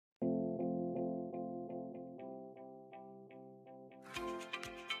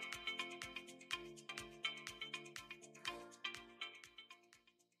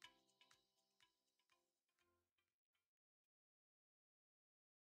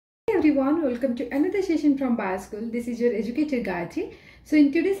everyone, welcome to another session from Bioschool. This is your educator Gayatri. So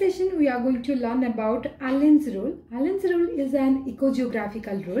in today's session we are going to learn about Allen's rule. Allen's rule is an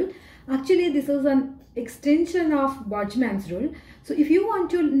ecogeographical rule. Actually this is an extension of Boltzmann's rule. So if you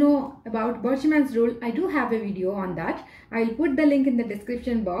want to know about Boltzmann's rule, I do have a video on that. I'll put the link in the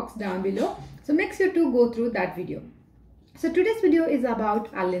description box down below. So make sure to go through that video. So today's video is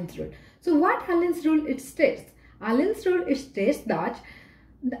about Allen's rule. So what Allen's rule it states? Allen's rule it states that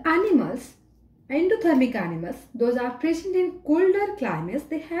the animals, endothermic animals, those are present in colder climates,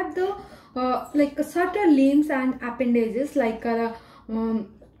 they have the certain limbs and appendages like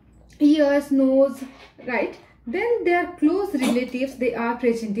ears, nose, right? Then their close relatives, they are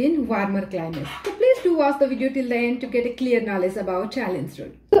present in warmer climates. So please do watch the video till the end to get a clear knowledge about Allen's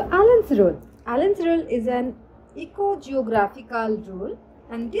rule. So Allen's rule is an ecogeographical rule,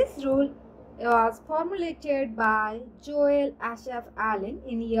 and this rule was formulated by Joel Asaph Allen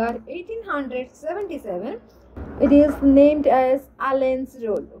in year 1877. It is named as Allen's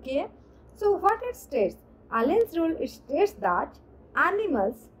rule. Okay, so what it states? Allen's rule it states that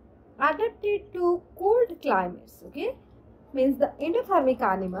animals adapted to cold climates, okay, means the endothermic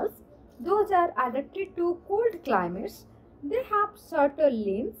animals, those are adapted to cold climates, they have certain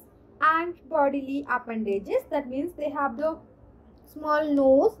limbs and bodily appendages. That means they have the small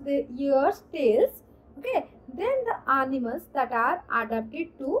nose, the ears, tails. Okay, then the animals that are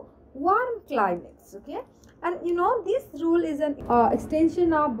adapted to warm climates. Okay, and you know this rule is an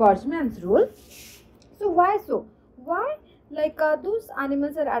extension of Boltzmann's rule. So why so? Why those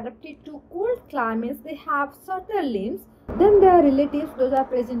animals are adapted to cold climates, they have certain limbs, then their relatives those are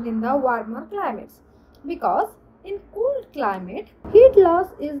present in the warmer climates, because in cold climate heat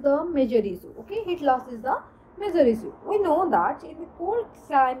loss is the major issue. Okay, heat loss is the major issue. We know that in the cold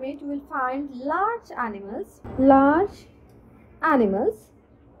climate you will find large animals,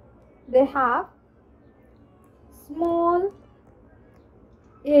 they have small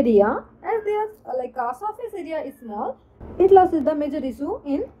area, as their surface area is small. Heat loss is the major issue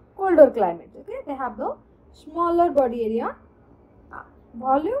in colder climate. Okay, they have the smaller body area,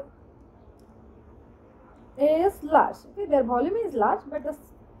 volume is large. Okay, their volume is large, but the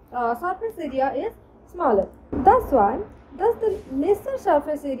surface area is smaller. That's why the lesser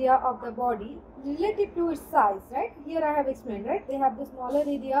surface area of the body relative to its size, right? Here I have explained, right? They have the smaller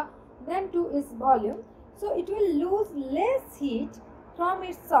area than to its volume, so it will lose less heat from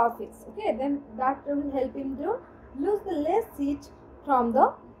its surface. Okay, then that will help him to lose the less heat from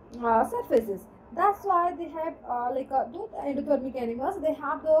the surfaces. That's why they have those endothermic animals, they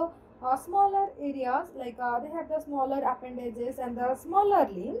have the smaller areas, they have the smaller appendages and the smaller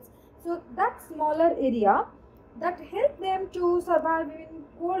limbs. So that smaller area that help them to survive in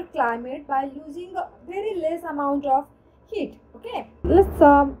cold climate by losing a very less amount of heat. Okay, let's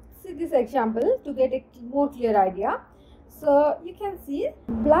see this example to get a more clear idea. So you can see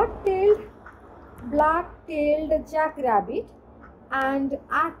black-tailed jackrabbit and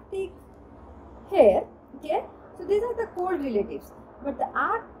Arctic hare. Okay, so these are the cold relatives, but the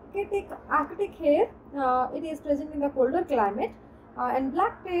Arctic hare it is present in the colder climate, and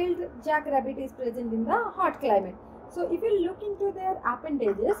black-tailed jackrabbit is present in the hot climate. So if you look into their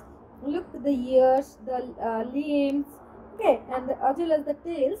appendages, look the ears, the limbs, okay, and as well as the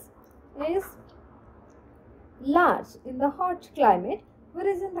tails is large in the hot climate,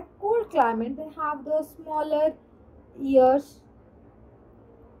 whereas in the cold climate they have the smaller ears,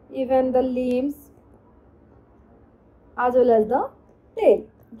 even the limbs, as well as the tail.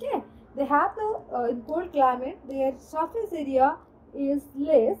 Okay, they have the in cold climate their surface area is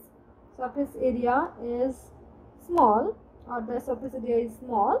less, surface area is small, or the surface area is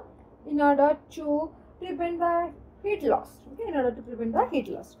small, in order to prevent the heat loss. Okay, in order to prevent the heat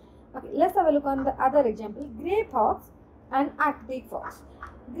loss. Okay, let's have a look on the other example, grey fox and Arctic fox.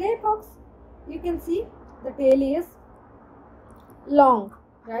 Grey fox, you can see the tail is long,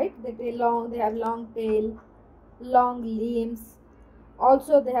 right? The tail long, they have long tail, long limbs,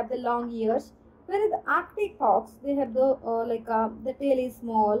 also they have the long ears. Whereas the Arctic fox, they have the the tail is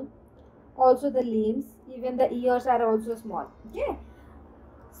small, also the limbs, even the ears are also small. Okay,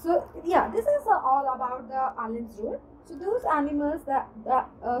 so yeah, this is all about the Allen's rule. So those animals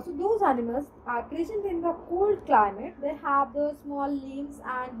are present in the cold climate, they have the small limbs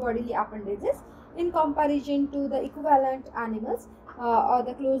and bodily appendages in comparison to the equivalent animals or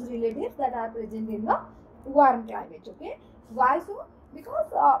the close relatives that are present in the warm climate. Okay, why so? Because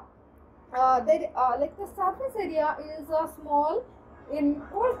the surface area is small in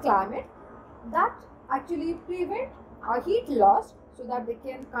cold climate, that actually prevent heat loss, so that they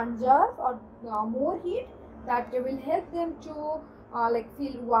can conserve or more heat, that will help them to like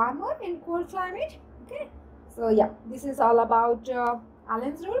feel warmer in cold climate. Okay, so yeah, this is all about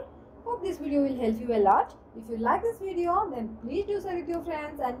Allen's rule. Hope this video will help you a lot. If you like this video, then please do share with your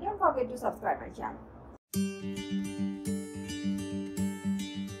friends and don't forget to subscribe my channel.